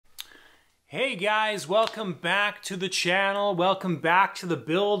Hey guys, welcome back to the channel. Welcome back to the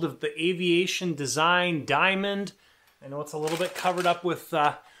build of the Aviation Design Diamond. I know it's a little bit covered up with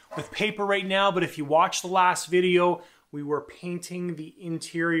paper right now, but if you watched the last video, we were painting the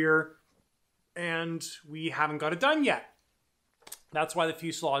interior and we haven't got it done yet. That's why the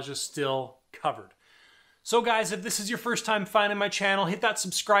fuselage is still covered. So guys, if this is your first time finding my channel, hit that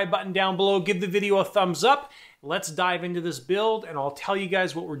subscribe button down below, give the video a thumbs up. Let's dive into this build and I'll tell you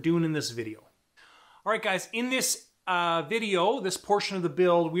guys what we're doing in this video. All right guys, in this video, this portion of the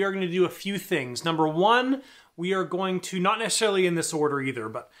build, we are going to do a few things. Number one, we are going to, not necessarily in this order either,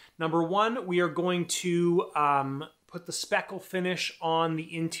 but number one, we are going to put the speckle finish on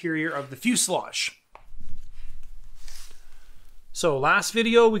the interior of the fuselage. So last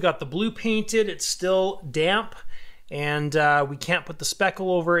video, we got the blue painted, it's still damp, and we can't put the speckle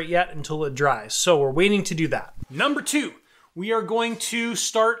over it yet until it dries. So we're waiting to do that. Number two, we are going to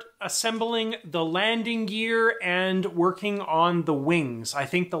start assembling the landing gear and working on the wings. I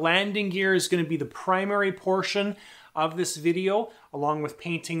think the landing gear is going to be the primary portion of this video, along with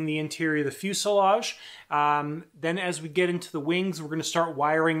painting the interior of the fuselage. Then as we get into the wings, we're going to start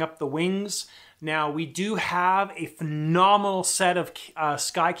wiring up the wings. Now we do have a phenomenal set of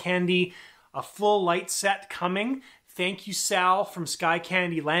Skycandy, a full light set coming. Thank you, Sal from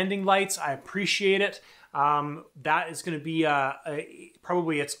Skycandy Landing Lights. I appreciate it. That is going to be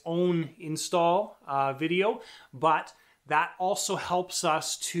probably its own install video, but that also helps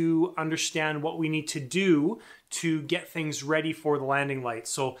us to understand what we need to do to get things ready for the landing lights.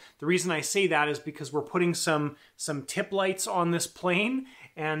 So the reason I say that is because we're putting some tip lights on this plane,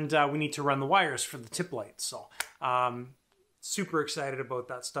 and we need to run the wires for the tip lights. So super excited about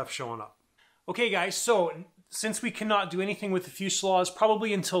that stuff showing up. Okay guys, so since we cannot do anything with the fuselage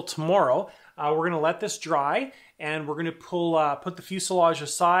probably until tomorrow, we're going to let this dry and we're going to put the fuselage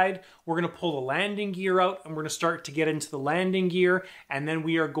aside. We're going to pull the landing gear out and we're going to start to get into the landing gear, and then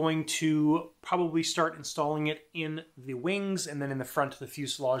we are going to probably start installing it in the wings and then in the front of the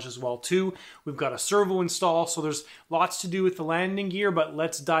fuselage as well too. We've got a servo install, so there's lots to do with the landing gear, but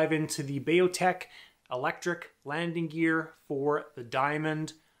let's dive into the Behotec electric landing gear for the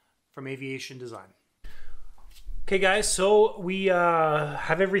Diamond from Aviation Design. Okay guys, so we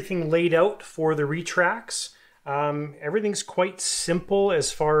have everything laid out for the retracts. Everything's quite simple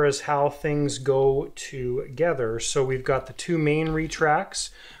as far as how things go together. So we've got the two main retracts.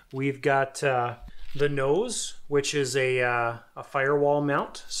 We've got the nose, which is a firewall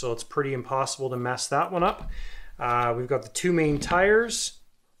mount, so it's pretty impossible to mess that one up. We've got the two main tires.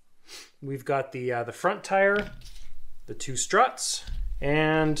 We've got the front tire, the two struts,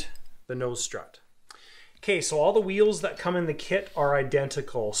 and the nose strut. Okay, so all the wheels that come in the kit are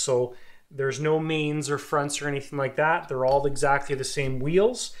identical. So there's no mains or fronts or anything like that. They're all exactly the same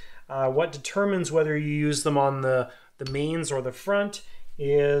wheels. What determines whether you use them on the mains or the front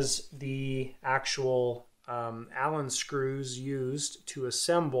is the actual Allen screws used to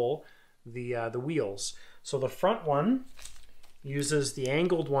assemble the wheels. So the front one uses the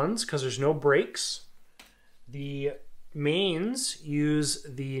angled ones because there's no brakes. The mains use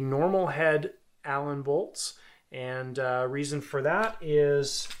the normal head Allen bolts, and reason for that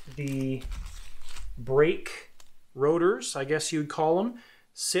is the brake rotors, I guess you'd call them,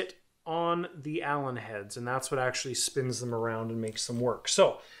 sit on the Allen heads, and that's what actually spins them around and makes them work.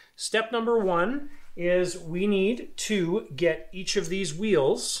 So step number one is we need to get each of these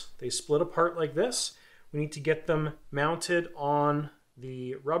wheels, they split apart like this, we need to get them mounted on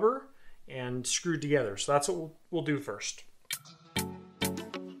the rubber and screwed together. So that's what we'll do first.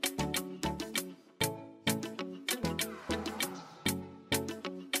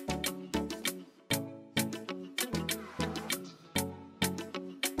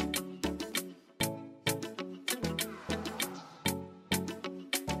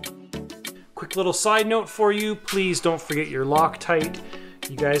 Quick little side note for you, please don't forget your Loctite.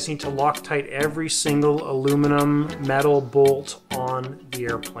 You guys need to Loctite every single aluminum metal bolt on the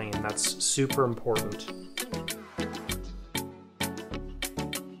airplane. That's super important.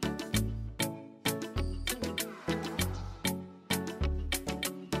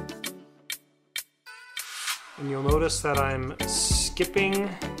 And you'll notice that I'm skipping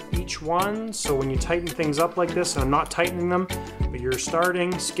each one, so when you tighten things up like this, and I'm not tightening them, but you're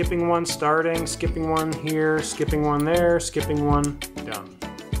starting, skipping one, starting, skipping one here, skipping one there, skipping one, done.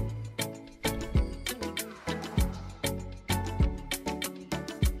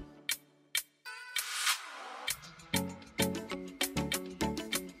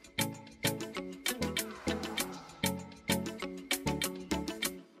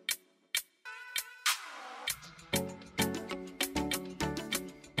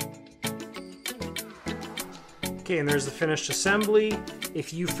 Okay, and there's the finished assembly.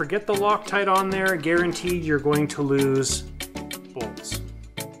 If you forget the Loctite on there, guaranteed you're going to lose bolts.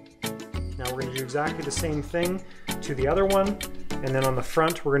 Now we're going to do exactly the same thing to the other one, and then on the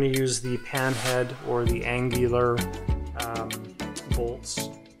front we're going to use the pan head or the angular bolts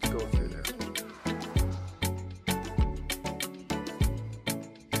to go through there.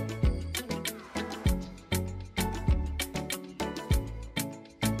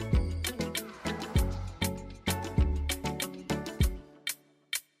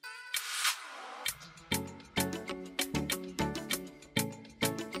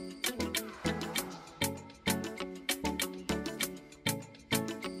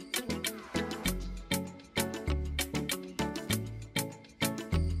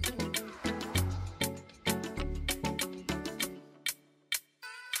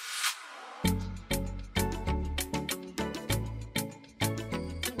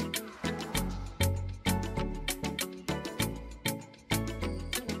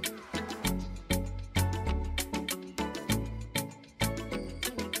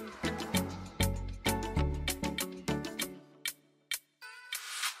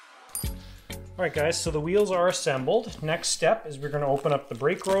 Alright guys, so the wheels are assembled. Next step is we're going to open up the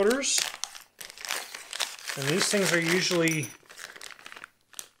brake rotors. And these things are usually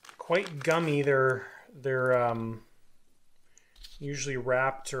quite gummy. They're usually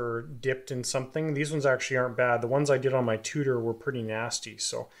wrapped or dipped in something. These ones actually aren't bad. The ones I did on my Tudor were pretty nasty.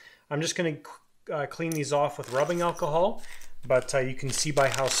 So I'm just going to clean these off with rubbing alcohol. But you can see by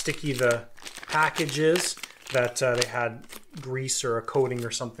how sticky the package is that they had grease or a coating or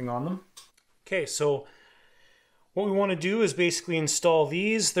something on them. Okay, so what we want to do is basically install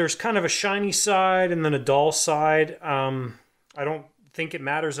these. There's kind of a shiny side and then a dull side. I don't think it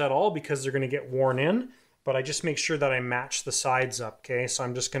matters at all because they're going to get worn in, but I just make sure that I match the sides up, okay? So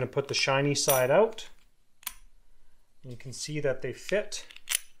I'm just going to put the shiny side out. You can see that they fit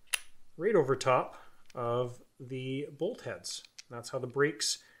right over top of the bolt heads. That's how the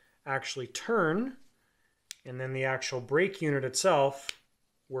brakes actually turn, and then the actual brake unit itself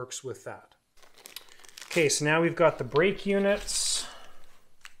works with that. Okay, so now we've got the brake units.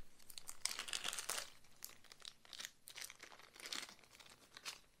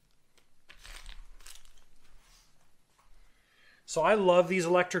 So I love these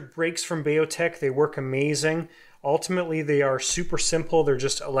electric brakes from Behotec. They work amazing. Ultimately, they are super simple. They're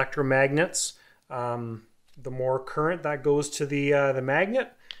just electromagnets. The more current that goes to the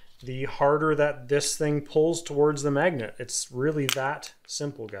magnet, the harder that this thing pulls towards the magnet. It's really that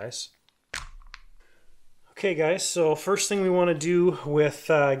simple, guys. Okay guys, so first thing we want to do with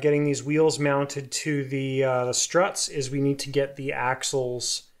getting these wheels mounted to the struts is we need to get the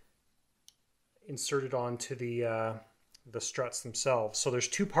axles inserted onto the struts themselves. So there's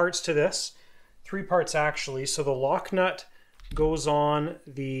two parts to this, three parts actually. So the lock nut goes on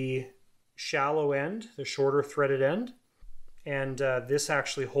the shallow end, the shorter threaded end, and this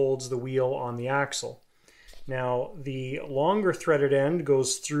actually holds the wheel on the axle. Now the longer threaded end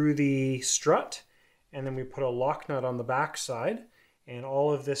goes through the strut, and then we put a lock nut on the back side, and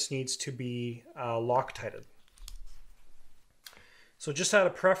all of this needs to be Loctited. So just out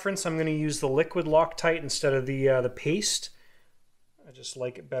of preference, I'm going to use the liquid Loctite instead of the paste. I just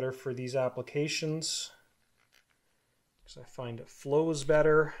like it better for these applications because I find it flows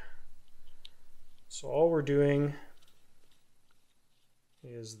better. So all we're doing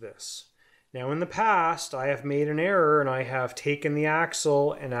is this. Now in the past, I have made an error and I have taken the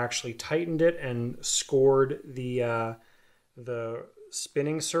axle and actually tightened it and scored the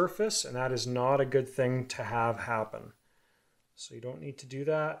spinning surface, and that is not a good thing to have happen. So you don't need to do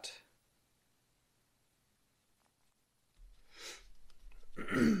that.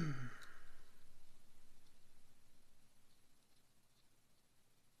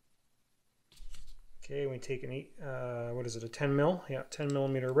 Okay, we take an what is it, a 10 mil? Yeah, 10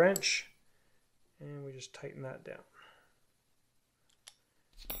 millimeter wrench. And we just tighten that down.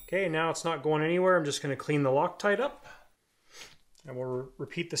 Okay, now it's not going anywhere. I'm just going to clean the Loctite up. And we'll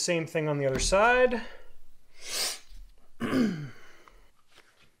repeat the same thing on the other side. All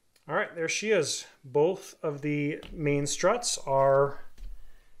right, there she is. Both of the main struts have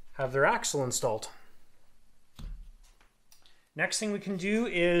their axle installed. Next thing we can do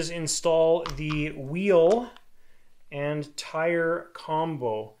is install the wheel and tire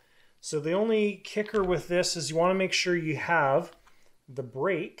combo. So the only kicker with this is you want to make sure you have the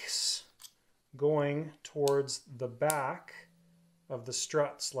brakes going towards the back of the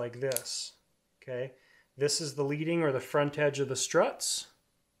struts like this. Okay, this is the leading or the front edge of the struts.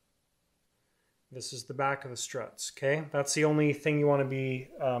 This is the back of the struts. Okay, that's the only thing you want to be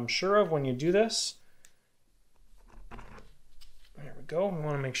sure of when you do this. There we go. We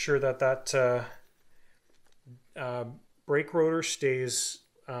want to make sure that that brake rotor stays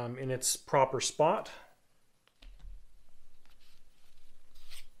in its proper spot.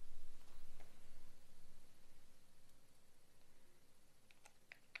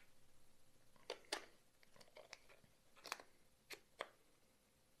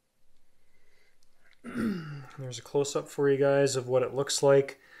 There's a close-up for you guys of what it looks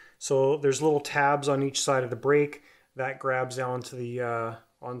like. So there's little tabs on each side of the brake that grabs onto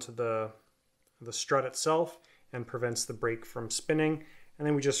the strut itself and prevents the brake from spinning. And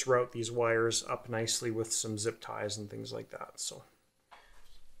then we just route these wires up nicely with some zip ties and things like that. So,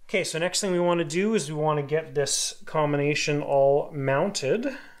 okay, so next thing we want to do is we want to get this combination all mounted.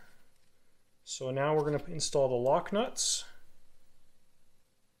 So now we're going to install the lock nuts.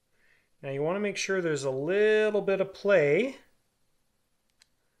 Now you want to make sure there's a little bit of play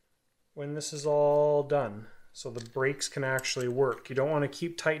when this is all done, so the brakes can actually work. You don't want to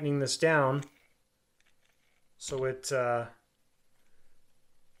keep tightening this down so it so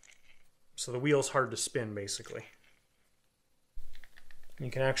the wheel's hard to spin, basically.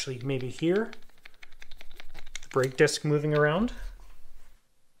 You can actually maybe hear the brake disc moving around.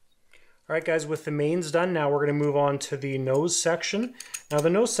 All right, guys, with the mains done, now we're going to move on to the nose section. Now, the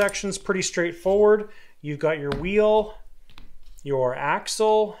nose section is pretty straightforward. You've got your wheel, your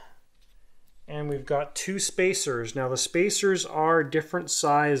axle, and we've got two spacers. Now, the spacers are different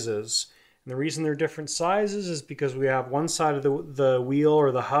sizes. And the reason they're different sizes is because we have one side of the wheel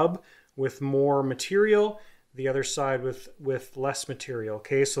or the hub with more material, the other side with less material.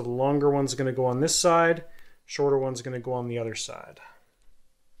 Okay, so the longer one's going to go on this side, shorter one's going to go on the other side.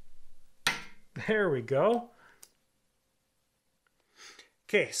 There we go.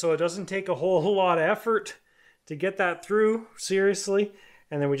 Okay, so it doesn't take a whole lot of effort to get that through, seriously.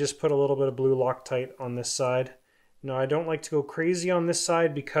 And then we just put a little bit of blue Loctite on this side. Now, I don't like to go crazy on this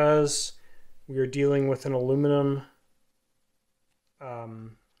side because we are dealing with an aluminum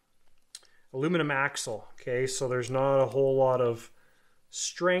axle. Okay, so there's not a whole lot of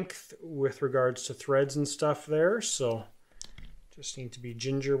strength with regards to threads and stuff there. So just need to be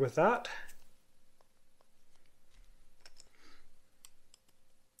ginger with that.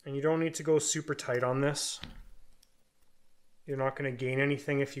 And you don't need to go super tight on this. You're not going to gain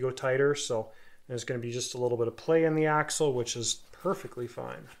anything if you go tighter, so there's going to be just a little bit of play in the axle, which is perfectly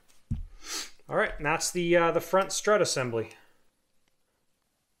fine. All right, and that's the front strut assembly.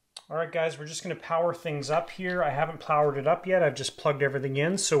 All right, guys, we're just going to power things up here. I haven't powered it up yet. I've just plugged everything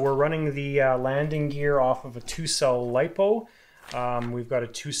in. So we're running the landing gear off of a 2-cell LiPo. We've got a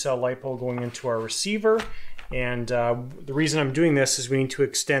 2-cell LiPo going into our receiver. And the reason I'm doing this is we need to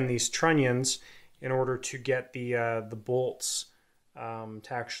extend these trunnions in order to get the bolts to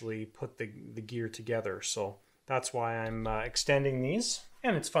actually put the gear together. So that's why I'm extending these,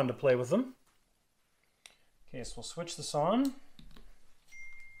 and it's fun to play with them. Okay, so we'll switch this on.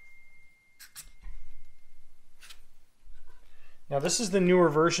 Now this is the newer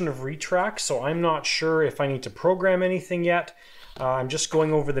version of Retrax, so I'm not sure if I need to program anything yet. I'm just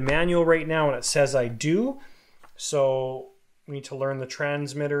going over the manual right now, and it says I do. So we need to learn the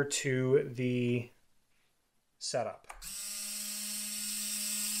transmitter to the setup.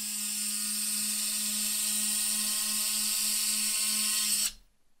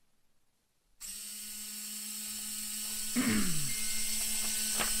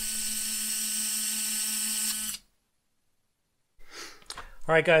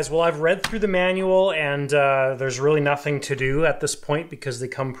 All right, guys, well, I've read through the manual, and there's really nothing to do at this point because they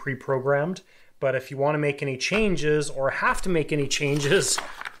come pre-programmed. But if you want to make any changes or have to make any changes,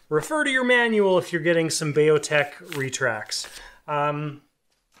 refer to your manual if you're getting some Behotec Retrax.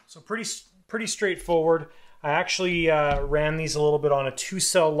 So pretty straightforward. I actually ran these a little bit on a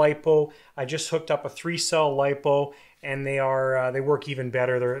 2-cell LiPo. I just hooked up a 3-cell LiPo, and they work even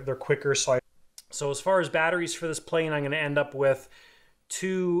better. They're quicker. So as far as batteries for this plane, I'm going to end up with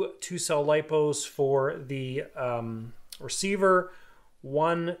two 2-cell LiPos for the receiver,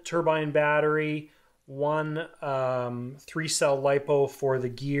 one turbine battery, one 3-cell LiPo for the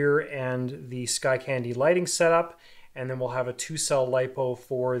gear and the Skycandy lighting setup, and then we'll have a 2-cell LiPo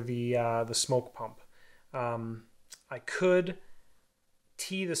for the smoke pump. I could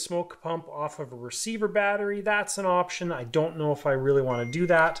tee the smoke pump off of a receiver battery. That's an option. I don't know if I really want to do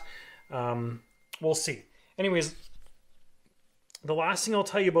that. We'll see. Anyways, the last thing I'll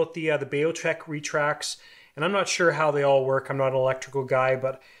tell you about the Behotec Retrax, and I'm not sure how they all work. I'm not an electrical guy,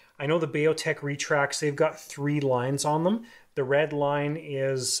 but I know the Behotec Retrax, they've got 3 lines on them. The red line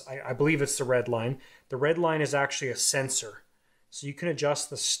is, I believe it's the red line. The red line is actually a sensor. So you can adjust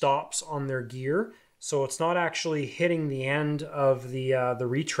the stops on their gear So it's not actually hitting the end of the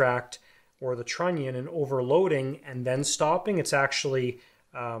retract or the trunnion and overloading and then stopping. It's actually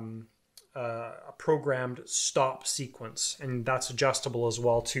a programmed stop sequence, and that's adjustable as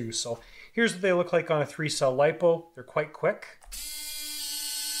well too. So here's what they look like on a 3-cell LiPo. They're quite quick.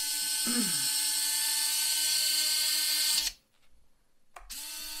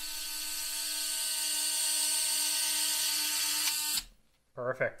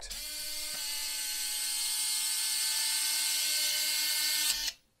 Perfect.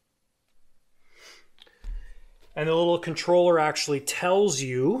 And the little controller actually tells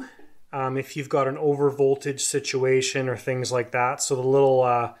you if you've got an over voltage situation or things like that. So the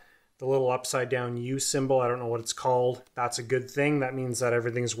little upside down U symbol, I don't know what it's called, that's a good thing. That means that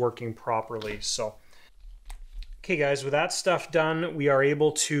everything's working properly. So, okay guys, with that stuff done, we are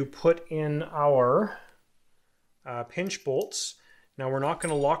able to put in our pinch bolts. Now we're not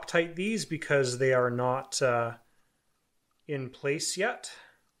going to Loctite these because they are not in place yet.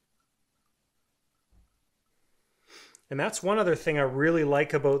 And that's one other thing I really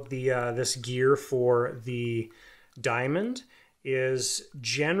like about the this gear for the Diamond is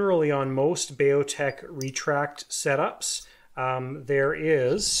generally on most Behotec retract setups, there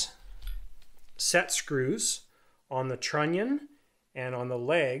is set screws on the trunnion and on the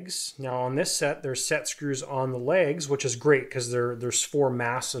legs. Now on this set, there's set screws on the legs, which is great because there's 4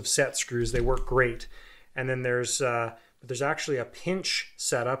 massive set screws. They work great. And then there's actually a pinch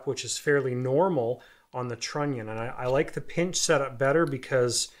setup, which is fairly normal on the trunnion. And I like the pinch setup better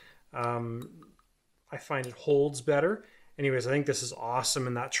because I find it holds better. Anyways, I think this is awesome,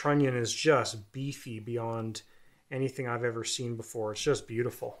 and that trunnion is just beefy beyond anything I've ever seen before. It's just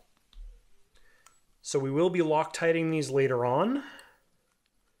beautiful. So we will be Loctiting these later on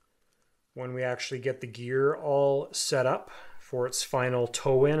when we actually get the gear all set up for its final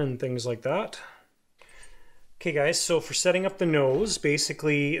toe in and things like that. Okay guys, so for setting up the nose,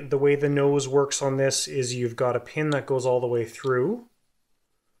 basically the way the nose works on this is you've got a pin that goes all the way through.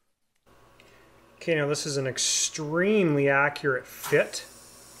 Okay, now this is an extremely accurate fit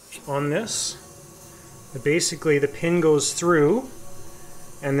on this. But basically the pin goes through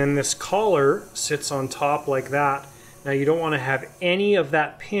and then this collar sits on top like that. Now you don't want to have any of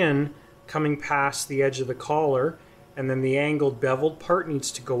that pin coming past the edge of the collar, and then the angled beveled part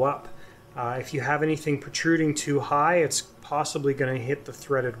needs to go up. If you have anything protruding too high, it's possibly going to hit the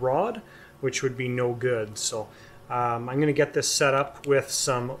threaded rod, which would be no good. So I'm going to get this set up with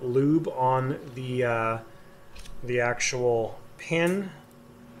some lube on the actual pin.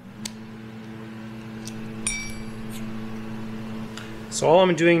 So all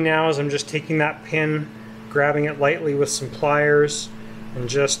I'm doing now is I'm just taking that pin, grabbing it lightly with some pliers, and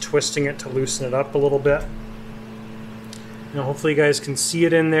just twisting it to loosen it up a little bit. Now hopefully you guys can see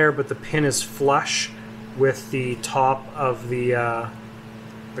it in there, but the pin is flush with the top of the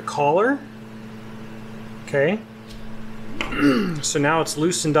collar. Okay. So now it's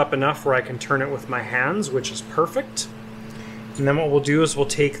loosened up enough where I can turn it with my hands, which is perfect. And then what we'll do is we'll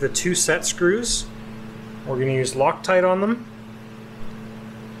take the 2 set screws. We're going to use Loctite on them.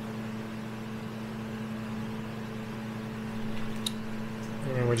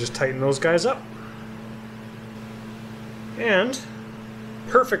 And we just tighten those guys up. And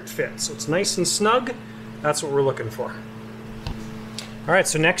perfect fit. So it's nice and snug. That's what we're looking for. Alright,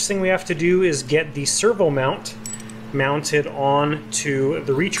 so next thing we have to do is get the servo mount mounted on to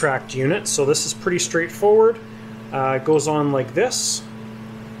the retract unit. So this is pretty straightforward. It goes on like this,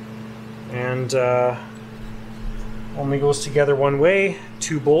 and only goes together one way.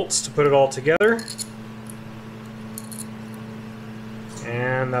 2 bolts to put it all together,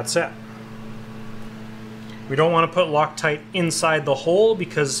 and that's it. We don't want to put Loctite inside the hole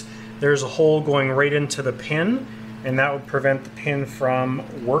because there's a hole going right into the pin, and that would prevent the pin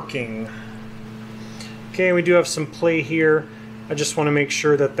from working. Okay, we do have some play here. I just want to make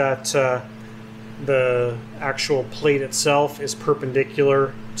sure that the actual plate itself is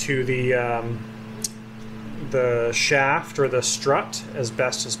perpendicular to the shaft or the strut as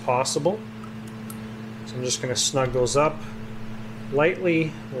best as possible. So I'm just going to snug those up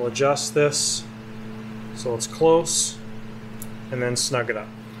lightly. We'll adjust this so it's close, and then snug it up.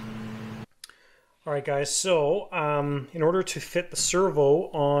 Alright guys, so in order to fit the servo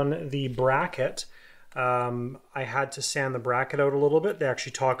on the bracket, I had to sand the bracket out a little bit. They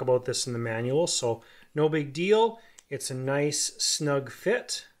actually talk about this in the manual, so no big deal. It's a nice snug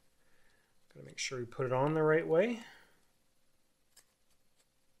fit. Gotta make sure we put it on the right way.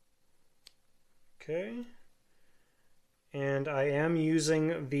 Okay. And I am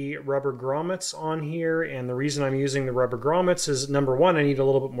using the rubber grommets on here, and the reason I'm using the rubber grommets is, number one, I need a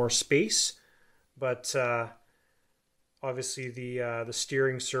little bit more space but obviously the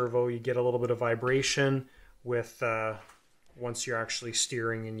steering servo, you get a little bit of vibration with once you're actually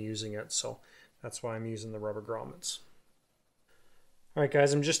steering and using it. So that's why I'm using the rubber grommets. All right,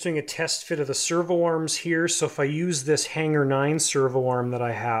 guys, I'm just doing a test fit of the servo arms here. So if I use this Hanger 9 servo arm that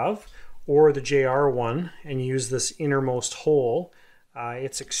I have, or the JR one, and use this innermost hole,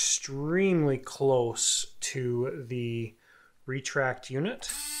 it's extremely close to the retract unit.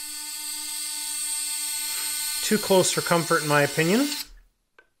 Too close for comfort, in my opinion.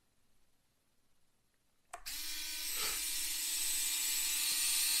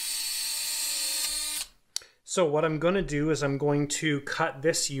 So what I'm going to do is I'm going to cut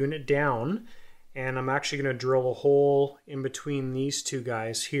this unit down, and I'm actually going to drill a hole in between these two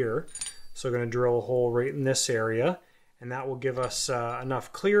guys here. So I'm going to drill a hole right in this area, and that will give us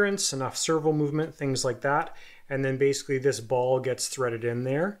enough clearance, enough servo movement, things like that. And then basically this ball gets threaded in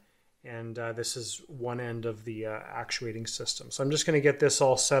there, and this is one end of the actuating system. So I'm just going to get this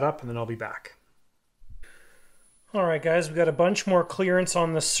all set up, and then I'll be back. All right, guys, we've got a bunch more clearance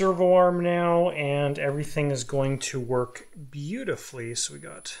on the servo arm now, and everything is going to work beautifully. So we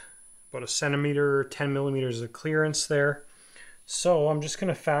got about 1 centimeter, 10 millimeters of clearance there. So I'm just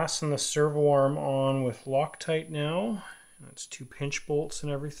going to fasten the servo arm on with Loctite now. That's 2 pinch bolts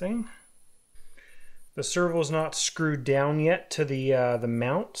and everything. The servo is not screwed down yet to the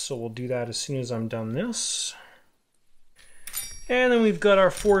mount, so we'll do that as soon as I'm done this. And then we've got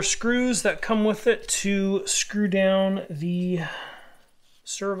our 4 screws that come with it to screw down the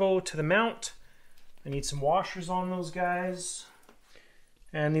servo to the mount. I need some washers on those guys.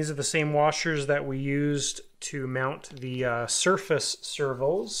 And these are the same washers that we used to mount the surface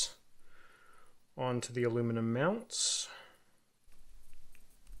servos onto the aluminum mounts.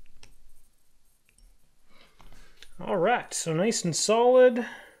 All right, so nice and solid.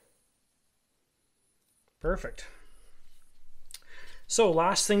 Perfect. So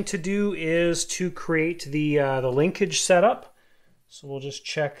last thing to do is to create the linkage setup. So we'll just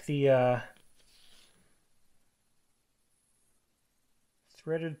check the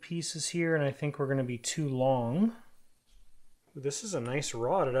threaded pieces here, and I think we're going to be too long. Ooh, this is a nice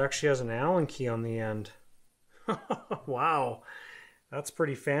rod. It actually has an Allen key on the end. Wow, that's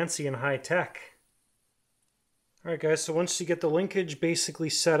pretty fancy and high tech. All right, guys, so once you get the linkage basically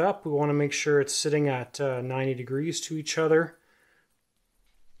set up, we want to make sure it's sitting at 90 degrees to each other.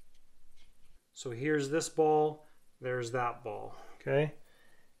 So here's this ball, there's that ball, okay?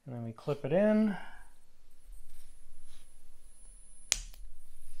 And then we clip it in.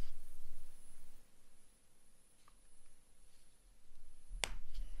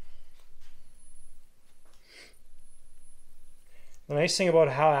 The nice thing about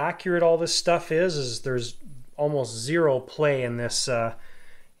how accurate all this stuff is there's almost zero play in this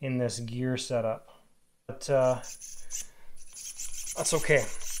gear setup. But that's okay.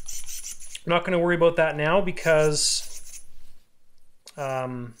 I'm not going to worry about that now because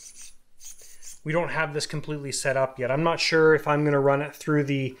we don't have this completely set up yet. I'm not sure if I'm going to run it through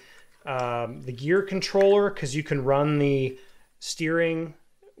the gear controller, because you can run the steering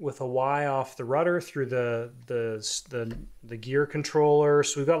with a Y off the rudder through the gear controller.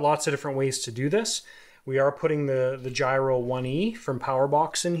 So we've got lots of different ways to do this. We are putting the Gyro 1E from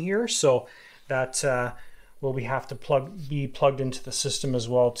Powerbox in here, so that will have to be plugged into the system as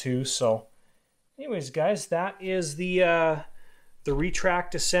well too. So anyways, guys, that is the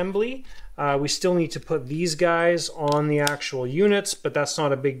retract assembly. We still need to put these guys on the actual units, but that's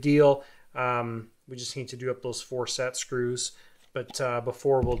not a big deal. We just need to do up those 4 set screws. But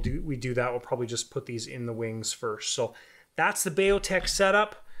before we do that, we'll probably just put these in the wings first. So that's the Behotec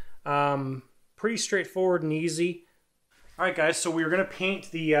setup. Pretty straightforward and easy. All right, guys, so we're going to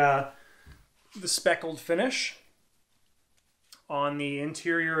paint the speckled finish on the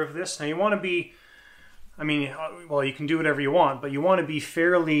interior of this. Now you want to be, I mean, well, you can do whatever you want, but you want to be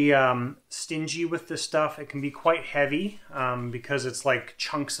fairly stingy with this stuff. It can be quite heavy because it's like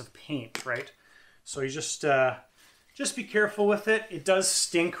chunks of paint, right? So you just be careful with it. It does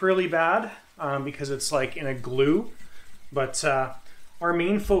stink really bad because it's like in a glue, but our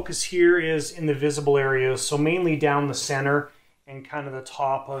main focus here is in the visible areas, so mainly down the center and kind of the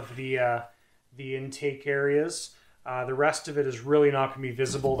top of the intake areas. The rest of it is really not going to be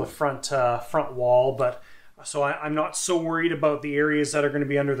visible, the front wall, but so I'm not so worried about the areas that are going to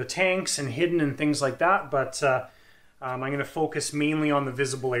be under the tanks and hidden and things like that, but I'm going to focus mainly on the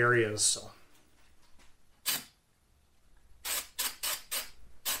visible areas. So.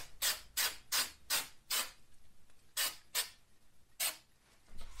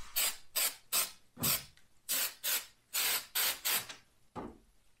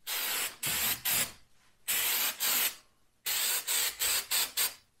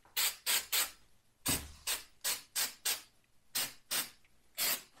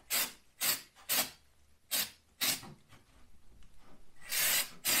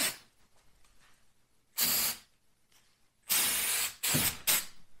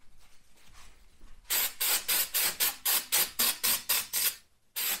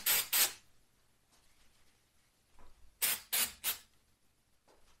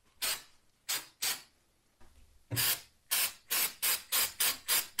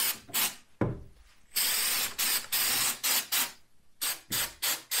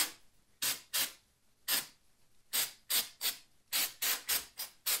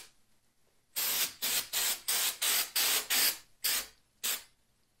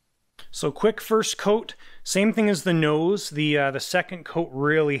 So quick first coat, same thing as the nose. The second coat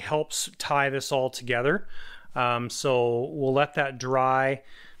really helps tie this all together. So we'll let that dry.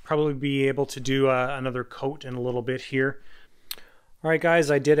 Probably be able to do another coat in a little bit here. All right, guys,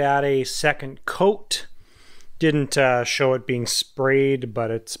 I did add a second coat. Didn't show it being sprayed,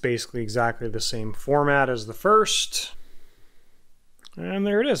 but it's basically exactly the same format as the first. And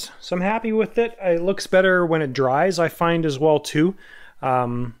there it is. So I'm happy with it. It looks better when it dries, I find as well too.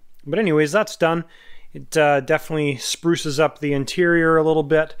 But anyways, that's done. It definitely spruces up the interior a little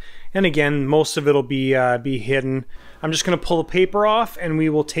bit. And again, most of it'll be hidden. I'm just going to pull the paper off and we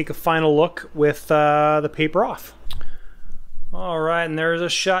will take a final look with the paper off. All right, and there's a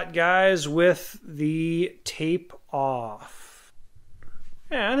shot, guys, with the tape off.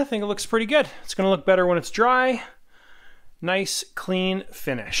 And I think it looks pretty good. It's going to look better when it's dry. Nice, clean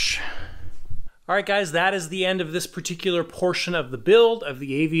finish. All right, guys, that is the end of this particular portion of the build of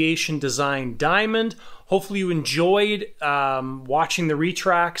the Aviation Design Diamond. Hopefully you enjoyed watching the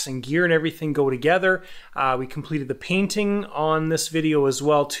retracts and gear and everything go together. We completed the painting on this video as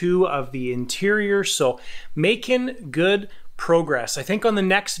well, too, of the interior. So making good progress. I think on the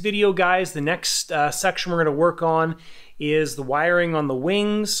next video, guys, the next section we're going to work on is the wiring on the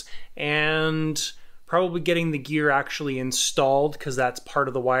wings and probably getting the gear actually installed, because that's part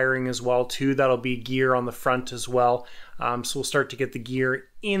of the wiring as well too. That'll be gear on the front as well. So we'll start to get the gear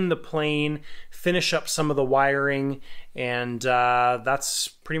in the plane, finish up some of the wiring, and that's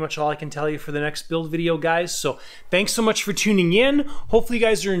pretty much all I can tell you for the next build video, guys. So thanks so much for tuning in. Hopefully you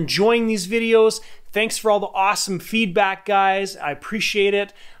guys are enjoying these videos. Thanks for all the awesome feedback, guys. I appreciate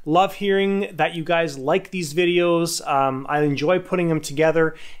it. Love hearing that you guys like these videos. I enjoy putting them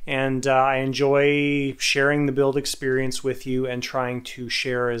together, and I enjoy sharing the build experience with you and trying to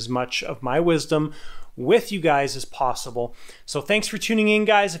share as much of my wisdom with you guys as possible. So thanks for tuning in,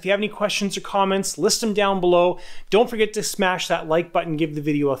 guys. If you have any questions or comments, list them down below. Don't forget to smash that like button, give the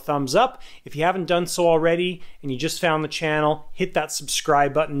video a thumbs up. If you haven't done so already and you just found the channel, hit that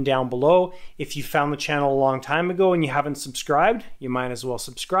subscribe button down below. If you found the channel a long time ago and you haven't subscribed, you might as well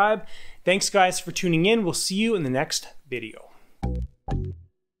subscribe. Thanks, guys, for tuning in. We'll see you in the next video.